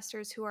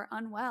ancestors who are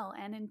unwell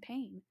and in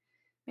pain.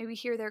 May we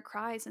hear their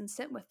cries and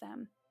sit with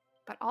them,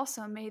 but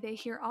also may they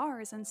hear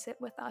ours and sit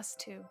with us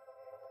too.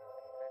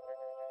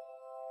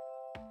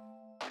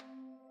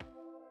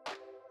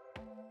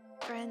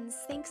 Friends,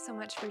 thanks so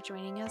much for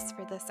joining us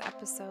for this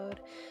episode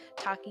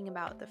talking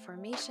about the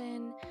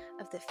formation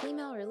of the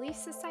Female Relief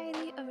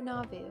Society of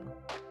Nauvoo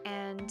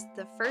and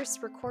the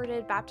first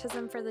recorded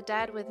baptism for the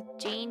dead with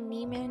Jane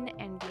Neyman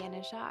and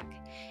Vienna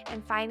Jaques.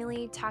 And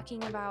finally,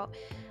 talking about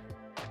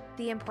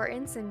the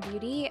importance and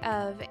beauty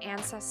of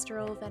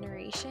ancestral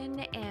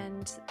veneration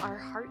and our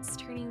hearts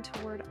turning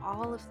toward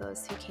all of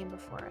those who came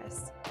before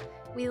us.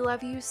 We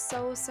love you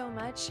so, so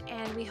much,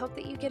 and we hope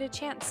that you get a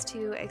chance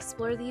to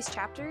explore these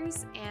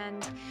chapters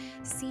and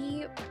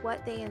see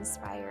what they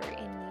inspire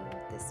in you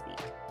this week.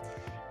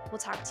 We'll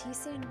talk to you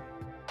soon.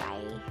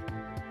 Bye.